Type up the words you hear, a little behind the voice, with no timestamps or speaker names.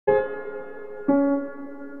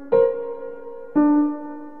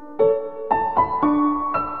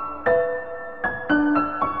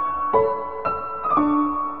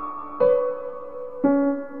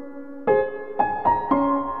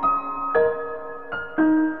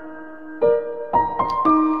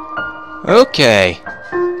Okay.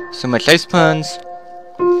 So much ice puns.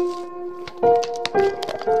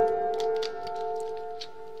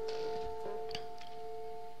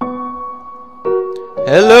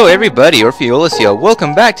 Hello everybody, Orpheolus here.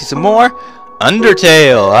 Welcome back to some more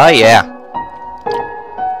Undertale. Ah yeah.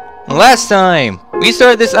 Last time, we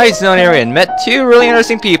started this ice zone area and met two really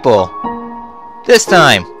interesting people. This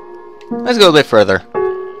time, let's go a bit further.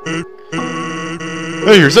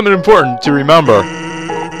 Hey, here's something important to remember.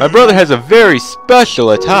 My brother has a very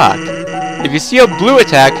special attack. If you see a blue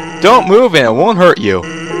attack, don't move and it won't hurt you.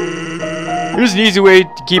 Here's an easy way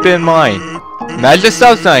to keep it in mind. Imagine a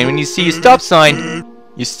stop sign. When you see a stop sign,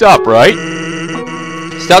 you stop, right?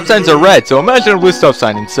 Stop signs are red, so imagine a blue stop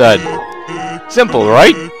sign instead. Simple,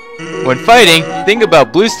 right? When fighting, think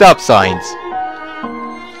about blue stop signs.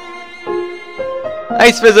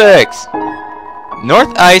 Ice physics!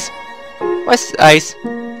 North ice, west ice,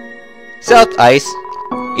 south ice,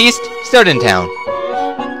 east Snowden Town,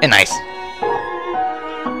 and ice.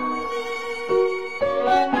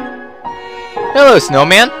 Hello,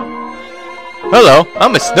 snowman. Hello,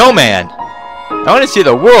 I'm a snowman. I want to see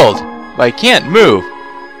the world, but I can't move.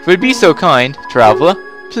 If you'd be so kind, traveler,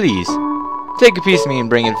 please, take a piece of me and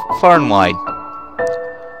bring it far and wide.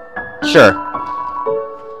 Sure.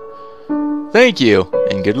 Thank you,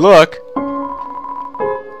 and good luck.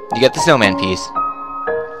 You get the snowman piece.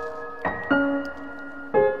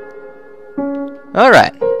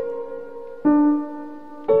 Alright.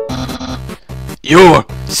 You're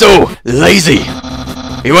so lazy!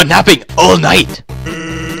 We were napping all night!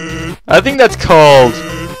 I think that's called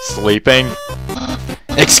sleeping.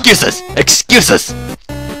 Excuses! Excuses!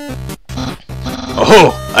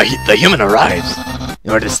 Oh, the human arrives.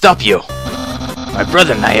 In order to stop you, my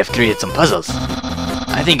brother and I have created some puzzles.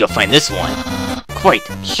 I think you'll find this one quite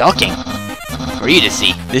shocking. For you to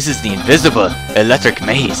see, this is the invisible electric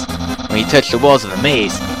maze. When you touch the walls of the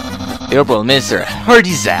maze, the orb will administer a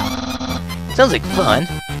hearty zap. Sounds like fun,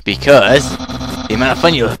 because the amount of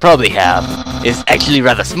fun you'll probably have is actually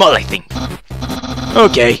rather small, I think.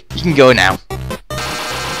 Okay, you can go now.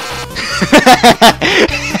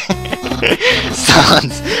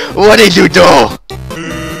 Sans, what did you do?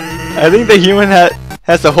 I think the human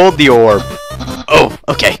has to hold the orb. Oh,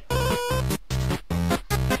 okay.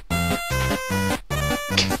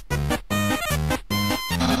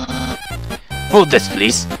 Hold this,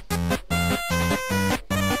 please.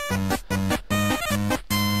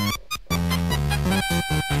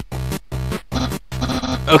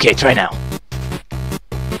 Okay, try now.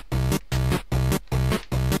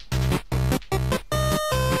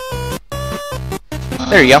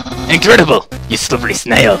 There you go. Incredible! You slippery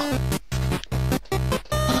snail.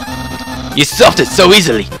 You solved it so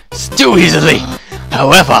easily. Too easily.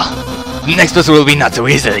 However, the next puzzle will be not so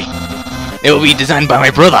easily. It will be designed by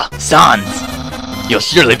my brother, Sans. You'll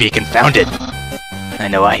surely be confounded. I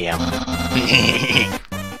know I am.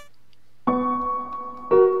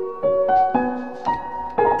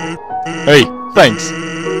 Hey, thanks.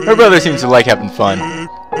 My brother seems to like having fun.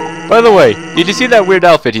 By the way, did you see that weird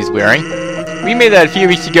outfit he's wearing? We made that a few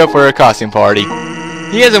weeks ago for a costume party.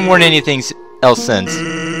 He hasn't worn anything else since.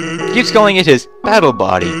 He keeps calling it his battle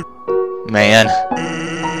body. Man.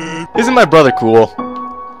 Isn't my brother cool?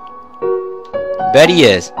 Bet he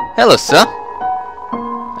is. Hello, sir.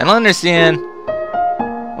 I don't understand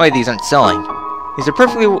why these aren't selling. These are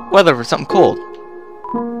perfectly weather for something cold.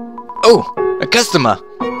 Oh, a customer.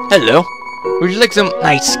 Hello. Would you like some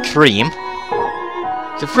ice cream?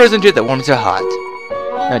 It's a frozen treat that warms your heart.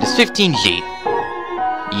 Now just 15G.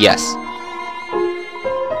 Yes.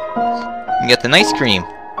 You get the nice cream.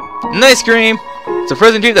 Nice cream! It's a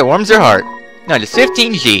frozen treat that warms your heart. Now just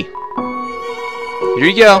 15G. Here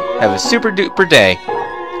you go. Have a super duper day.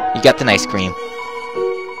 You got the nice cream.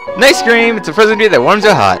 Nice cream! It's a frozen treat that warms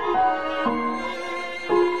your heart.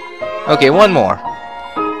 Okay, one more.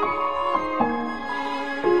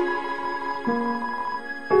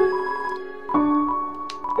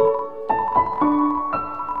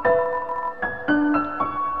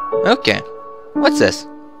 Okay. What's this?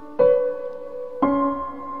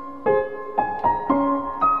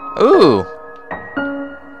 Ooh!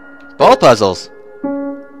 Ball puzzles.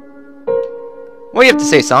 What do you have to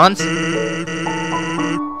say, Sans?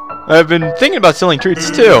 I've been thinking about selling treats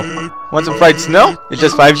too. Want some fried snow? It's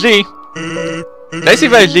just 5G. Did I say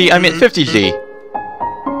 5G? I meant 50G.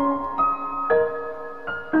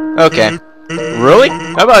 Okay. Really?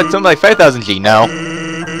 How about something like 5000G now?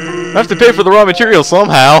 I have to pay for the raw materials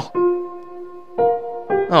somehow.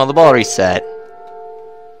 Oh, the ball reset.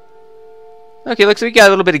 Okay, looks like we got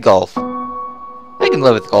a little bit of golf. I can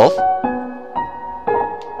live with golf.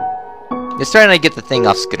 Just trying to get the thing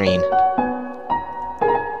off screen.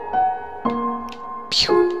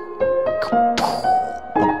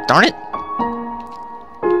 darn it.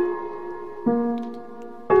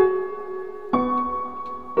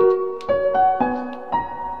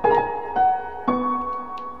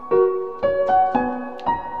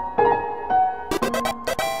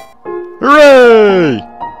 Hooray!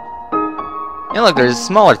 And look, there's a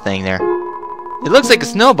smaller thing there. It looks like a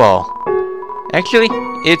snowball. Actually,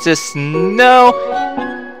 it's a snow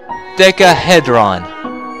decahedron.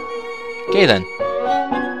 Okay then.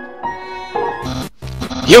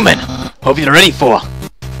 Human! Hope you're ready for...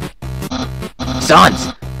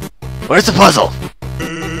 Sans! Where's the puzzle?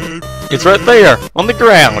 It's right there, on the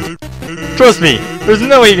ground. Trust me, there's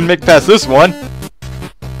no way you can make past this one.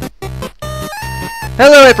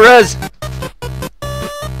 Hello, Perez!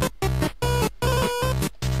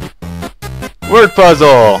 Word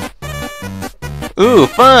puzzle! Ooh,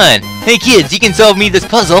 fun! Hey kids, you can solve me this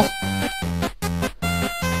puzzle!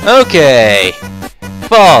 Okay!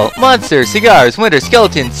 Fall, monster, cigars, winter,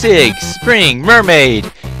 skeleton, sig, spring,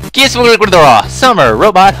 mermaid, kiss, summer,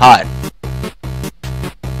 robot, hot.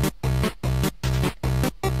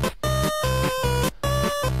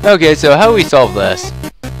 Okay, so how do we solve this?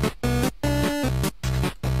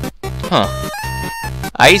 Huh.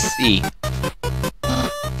 I see.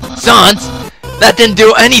 Sans! That didn't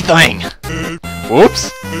do anything!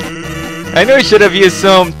 Whoops! I know I should have used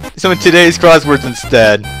some of today's crosswords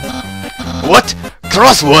instead. What?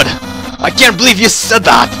 Crossword? I can't believe you said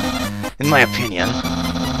that! In my opinion,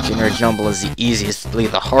 Junior Jumble is the easiest, the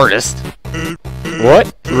hardest.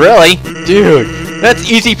 What? Really? Dude, that's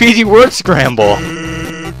easy peasy word scramble.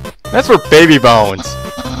 That's for baby bones.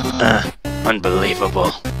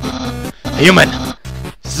 Unbelievable. Human,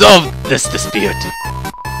 solve this dispute.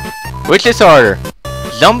 Which is harder,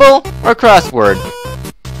 Jumble or crossword?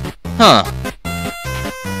 Huh.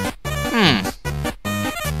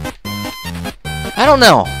 I don't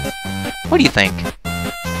know. What do you think?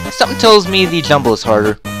 Something tells me the Jumble is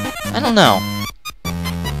harder. I don't know.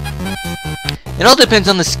 It all depends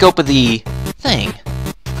on the scope of the thing.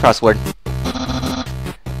 Crossword.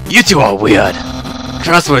 You two are weird.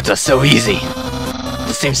 Crosswords are so easy.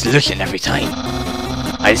 The same solution every time.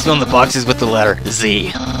 I just fill in the boxes with the letter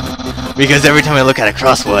Z. Because every time I look at a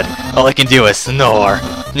crossword, all I can do is snore.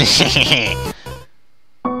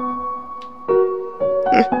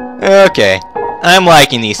 Okay, I'm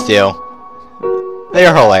liking these two.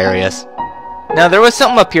 They're hilarious. Now there was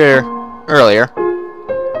something up here earlier.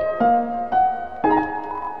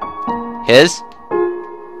 His?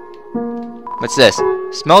 What's this?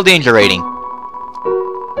 Smell danger rating.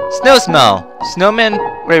 Snow smell. Snowman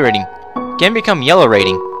red rating. Can become yellow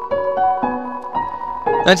rating.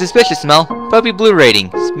 Unsuspicious smell. Puppy blue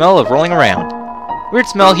rating. Smell of rolling around. Weird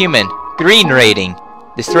smell human. Green rating.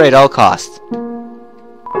 Destroy at all costs.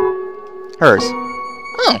 Hers.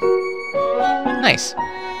 Oh. Nice.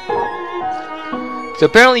 So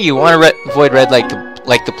apparently you want to avoid red like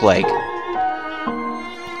the plague.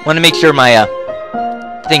 Want to make sure my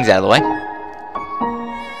thing's out of the way.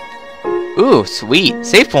 Ooh, sweet.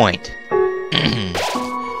 Save point.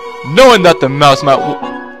 Knowing that the mouse might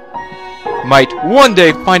one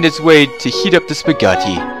day find its way to heat up the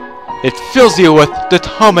spaghetti, it fills you with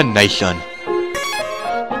determination.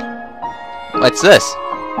 What's this?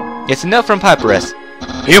 It's a note from Papyrus.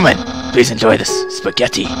 Human, please enjoy this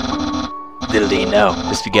spaghetti. Little do you know,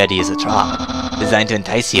 the spaghetti is a trap designed to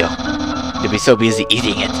entice you. You'll be so busy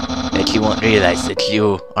eating it that you won't realize that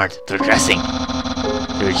you aren't progressing.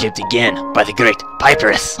 You were shaped again by the great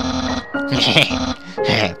Papyrus.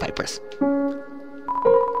 Papyrus.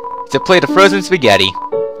 It's a plate of frozen spaghetti.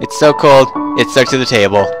 It's so cold, it stuck to the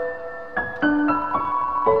table.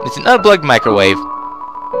 It's an unplugged microwave.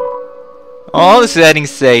 All the settings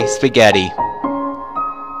say spaghetti.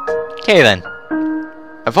 Okay then.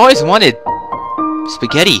 I've always wanted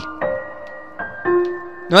spaghetti.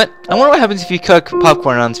 You know what? I wonder what happens if you cook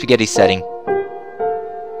popcorn on spaghetti setting.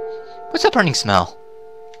 What's that burning smell?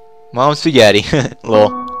 Mom spaghetti.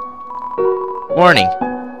 Lol. Warning.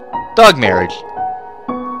 Dog marriage.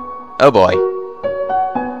 Oh boy.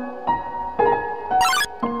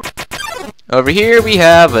 Over here we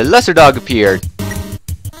have a lesser dog appeared.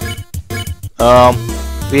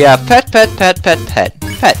 We have pet.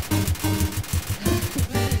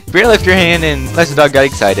 Bear left your hand and lesser dog got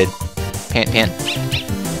excited. Pant.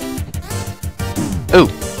 Ooh.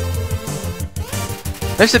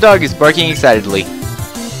 Lesser dog is barking excitedly.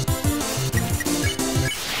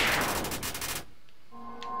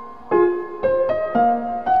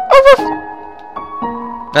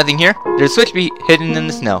 Nothing here. There's a switch hidden in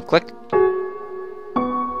the snow. Click.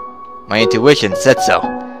 My intuition said so.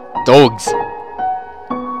 Dogs.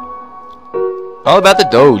 All about the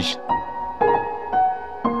Doge.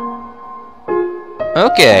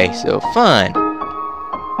 Okay, so fun.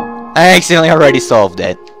 I accidentally already solved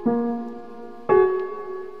it.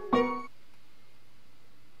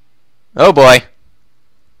 Oh boy.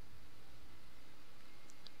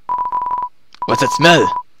 What's that smell?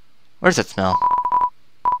 Where's that smell?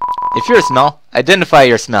 If you're a smell, identify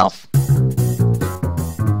your smell.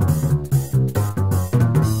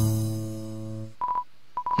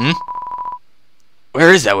 Hmm?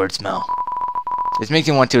 Where is that weird smell? This makes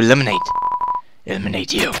me want to eliminate.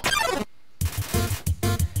 Eliminate you.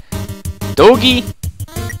 Doggy!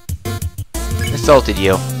 Assaulted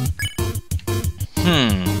you.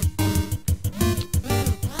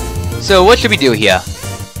 So, what should we do here?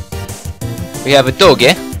 We have a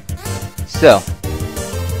doggy. So,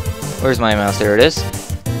 where's my mouse? There it is.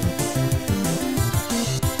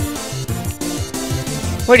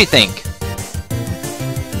 What do you think?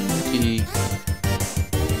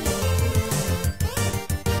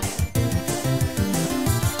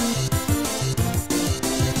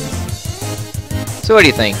 So what do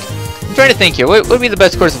you think? I'm trying to think here. What would be the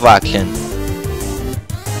best course of action?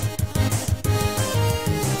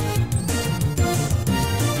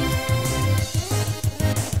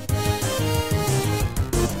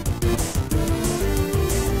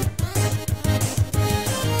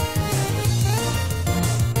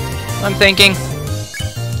 I'm thinking,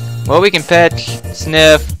 well, we can pet,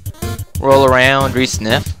 sniff, roll around,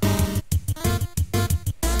 re-sniff.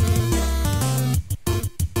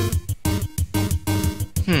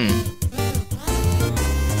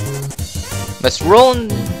 Let's roll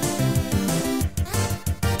and...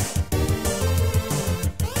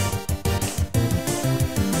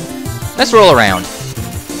 Let's roll around.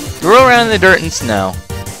 Roll around in the dirt and snow.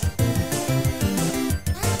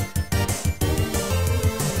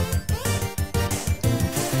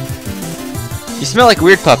 You smell like a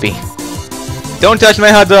weird puppy. Don't touch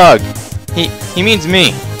my hot dog! He means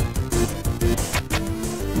me.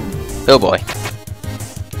 Oh boy.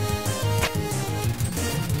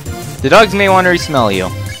 The dogs may want to re-smell you.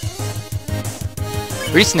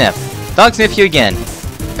 Re-sniff. Dog sniff you again.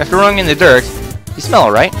 After rolling in the dirt, you smell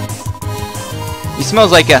alright. He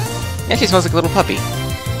smells like a... He actually smells like a little puppy.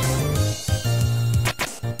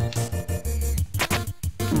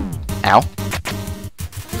 Ow.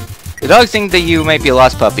 The dogs think that you might be a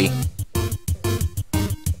lost puppy.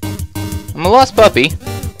 I'm a lost puppy.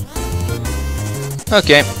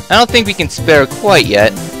 Okay, I don't think we can spare quite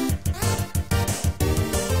yet.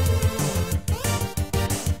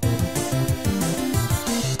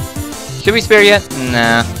 Should we spare yet?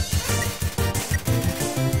 Nah.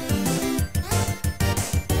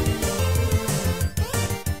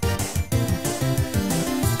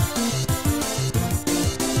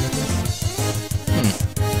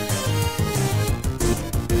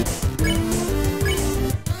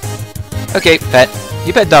 Okay, pet.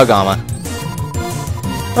 You pet Dogama.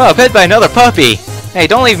 Oh, pet by another puppy! Hey,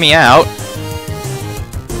 don't leave me out!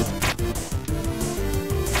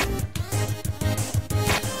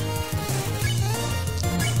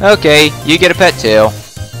 Okay, you get a pet too.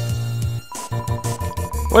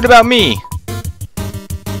 What about me?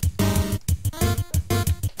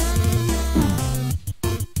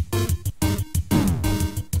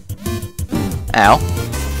 Ow.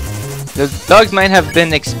 The dogs might have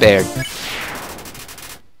been expired.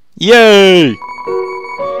 Yay!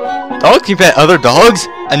 Dogs can pet other dogs?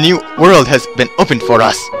 A new world has been opened for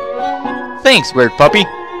us. Thanks, weird puppy.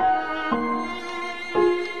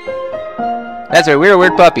 That's right, we're a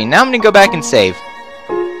weird puppy. Now I'm gonna go back and save.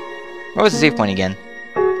 Where was the save point again?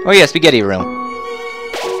 Oh yeah, spaghetti room.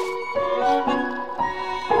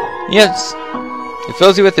 Yes, it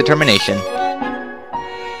fills you with determination.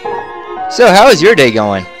 So, how is your day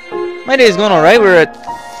going? My day is going alright. We're at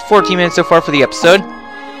 14 minutes so far for the episode,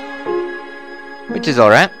 which is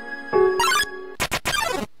alright.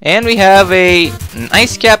 And we have an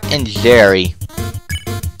ice cap and Jerry.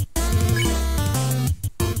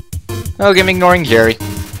 Okay, I'm ignoring Jerry.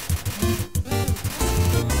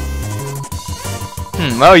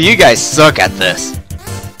 Oh, you guys suck at this.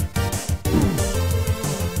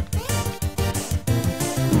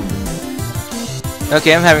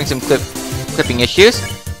 Okay, I'm having some clipping issues.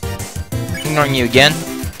 Ignoring you again.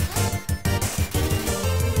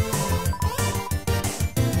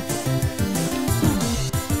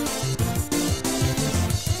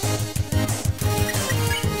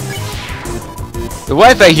 The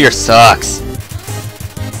Wi-Fi here sucks.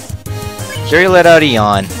 Jerry let out a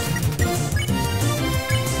yawn.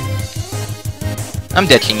 I'm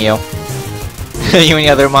ditching you. You and the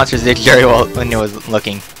other monsters ditched Jerry when he was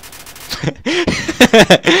looking.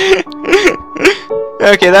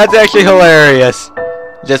 Okay, that's actually hilarious.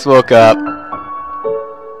 Just woke up.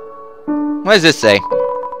 What does this say?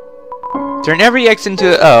 Turn every X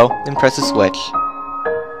into an O, then press a switch.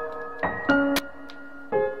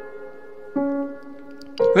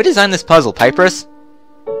 Who designed this puzzle, Pipers?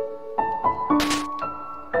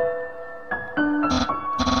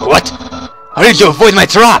 What? How did you avoid my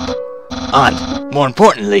trap? And, more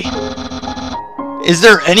importantly, is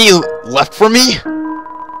there any left for me?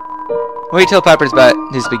 Wait till Pipers bought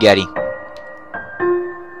his spaghetti.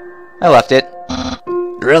 I left it.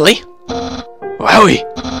 Really? Wowie!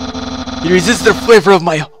 You resist the flavor of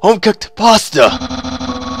my home-cooked pasta!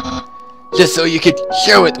 Just so you could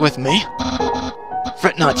share it with me?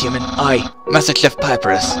 Fret not, human. I, Master Chef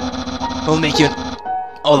Papyrus, will make you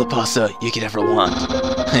all the pasta you could ever want.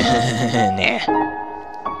 Nah.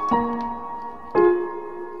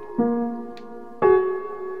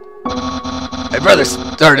 My brother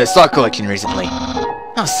started a sock collection recently.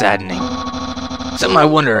 How saddening. Something I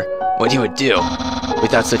wonder what he would do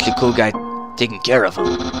without such a cool guy taking care of him.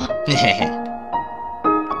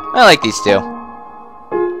 I like these two.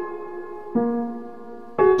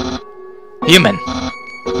 Human.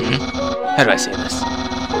 How do I say this?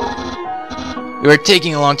 We were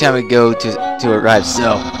taking a long time ago to arrive,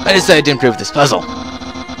 so I decided to improve this puzzle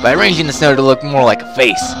by arranging the snow to look more like a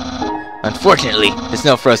face. Unfortunately, the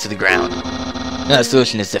snow froze to the ground. Now the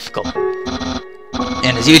solution is difficult.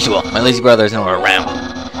 And as usual, my lazy brother is nowhere around.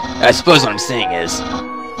 I suppose what I'm saying is,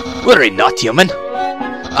 worry not, human.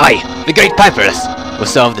 I, the great Papyrus, will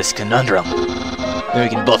solve this conundrum. Then we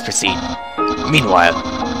can both proceed. Meanwhile,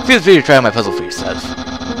 feel free to try my puzzle for yourself.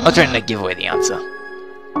 I'll try not to give away the answer.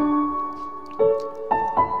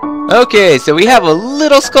 Okay, so we have a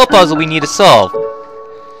little skull puzzle we need to solve.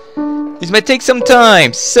 This might take some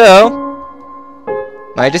time, so...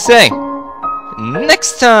 I just say,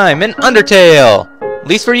 next time in Undertale, at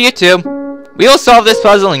least for YouTube, we will solve this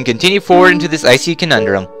puzzle and continue forward into this icy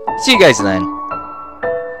conundrum. See you guys then.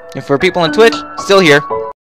 And for people on Twitch, still here,